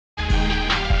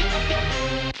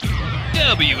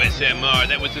WSMR,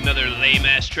 that was another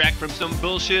lame-ass track from some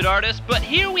bullshit artist, but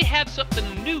here we have something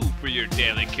new for your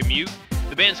daily commute.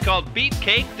 The band's called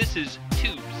Beatcake, this is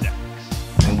Tube Sacks.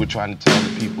 And we're trying to tell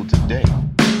the people today.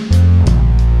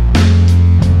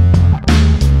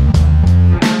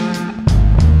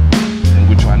 And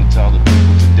we're trying to tell the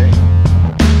people today.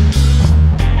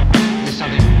 There's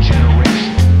something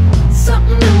generational.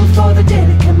 Something new for the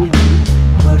daily commute.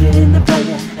 Put it in the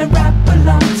player and rap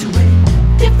along to it.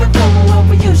 Different from what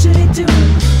we usually do.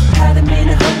 Had a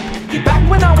minute hope. Get back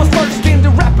when I was first into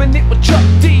rapping it with Chuck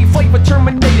D, Flavor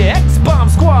Terminator, X-Bomb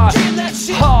Squad.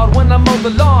 Hard when I mow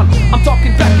the lawn. I'm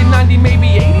talking back in 90,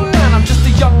 maybe 89. I'm just a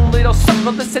young little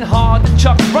sucker, listen hard to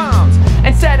Chuck's rhymes.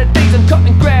 And Saturdays I'm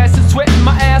cutting grass and sweating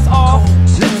my ass off,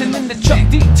 listening to Chuck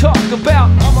D talk about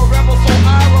I'm a rebel, so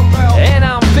I rebel. And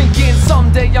I'm thinking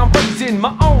someday I'm raising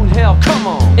my own hell, come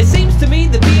on. It seems to me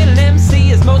that being an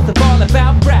MC is most of all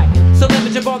about bragging, so let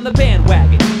me jump on the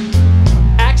bandwagon.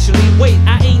 Actually, wait,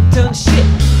 I ain't done shit.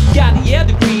 Got a year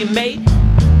degree and made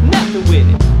nothing with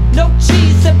it. No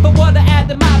cheese except for water add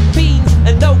to my beans,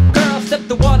 and no girl except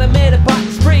the water made of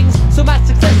Barton Springs. So my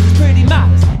success is pretty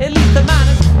modest, at least the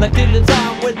minus. Like Dylan's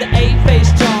on with the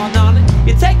A-face drawn on it.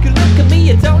 You take a look at me,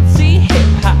 you don't see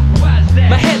hip-hop.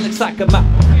 My head looks like a mop.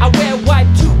 I wear white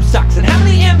tube socks. And how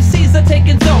many MCs are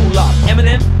taking Zoloft?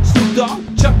 Eminem, Snoop Dogg,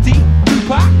 Chuck D,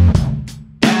 Tupac.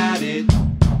 Got it.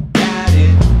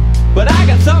 But I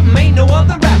got something ain't no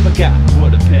other rapper got.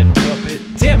 What a pet puppet.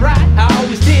 Damn right, I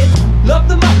always did. Love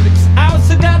the Muppets, I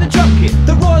also got a drum kit.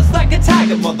 The roar's like a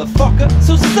tiger, motherfucker,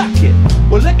 so suck it.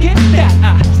 Well look at that,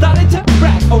 I started to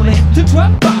rap. Only took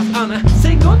 12 bars on a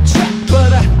single track.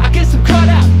 But I guess I'm cut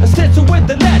out, a stencil with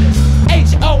the letters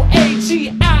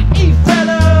H-O-A-G-I-E,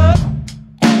 fella.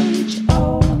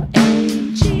 H-O-A-G-I-E,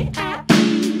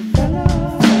 fella.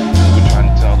 We're trying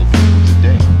to tell the people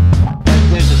today.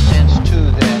 There's a sense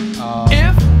too that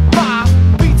If my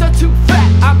beats are too fat,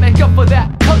 I make up for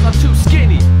that cause I'm too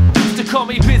skinny. Used to call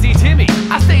me Busy Timmy.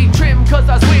 I stay trim cause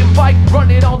I swim, bike,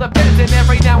 run it all depends. And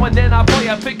every now and then I play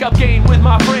a pickup game with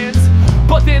my friends.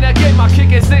 But then again my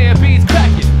kick and snare beats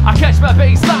cracking. I catch my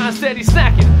bass line steady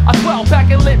snacking. A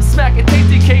 12-pack and lip smacking,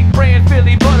 tasty cake brand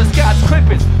Philly butterscotch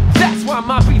crimpets. That's why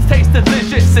my beats taste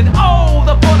delicious. And oh,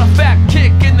 the butterfat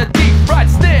kick in the deep fried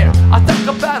snare. I think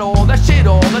about all that shit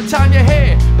all the time you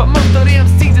hear. But most of the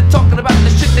MCs are talking about the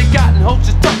shit they got, and hoes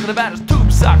just talking about his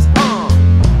tube socks.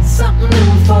 Something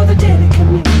new for the daily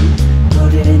commute.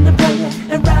 Put it in the player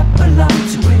and rap along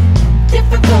to it.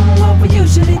 Different from what we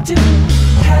usually do.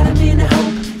 Had a minute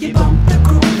hope, you bump the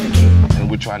groove again. And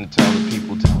we're trying to tell the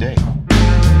people today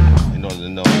in order to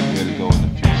know where to go in the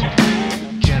future.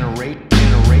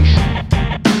 generation.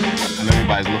 And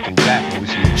everybody's looking back when we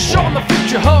see the Show 'em the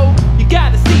future, ho. You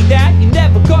gotta see that, you're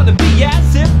never gonna be as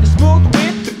simple smooth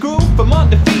with the groove from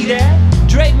undefeated.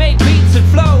 Dre made beats and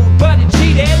flowed, but it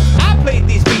cheated. I played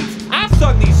these beats, I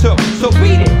sung these hooks, so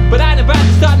beat it. But I ain't about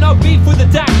to start no beef with the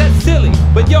doc, that's silly.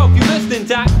 But yo, if you listening,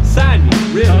 doc, sign me,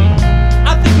 really.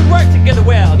 I think we work together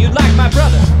well, you'd like my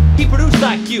brother. He produced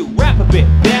like you, rap a bit,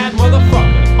 bad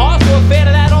motherfucker. Also a fan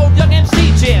of that old young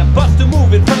MC jam. Bust a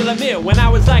move in front of the mirror when I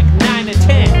was like 9 or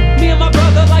 10. Me and my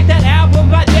brother like that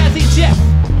album by Jazzy Jeff.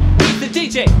 He's the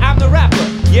DJ, I'm the rapper,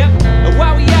 yep. And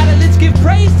while we at it, let's give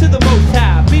praise to the Most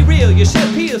High. Be real, your shit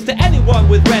appeals to anyone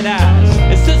with red eyes.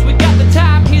 And since we got the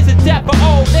time, here's a dapper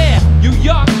old there. You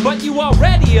young, but you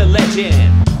already a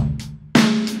legend.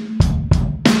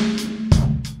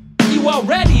 You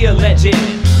already a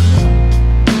legend.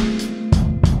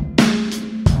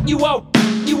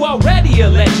 You already a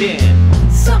legend.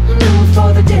 Something new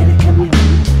for the daily commute.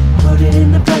 Put it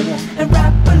in the player and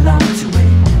rap along to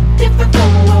it. Different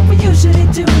from what we usually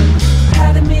do.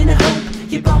 Had a minute hope,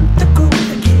 you bump the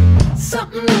groove again.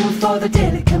 Something new for the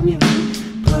daily commute.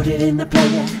 Put it in the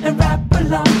player and rap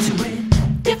along to it.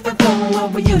 Different from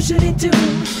what we usually do.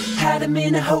 Had a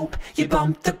minute hope, you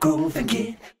bump the groove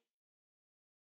again.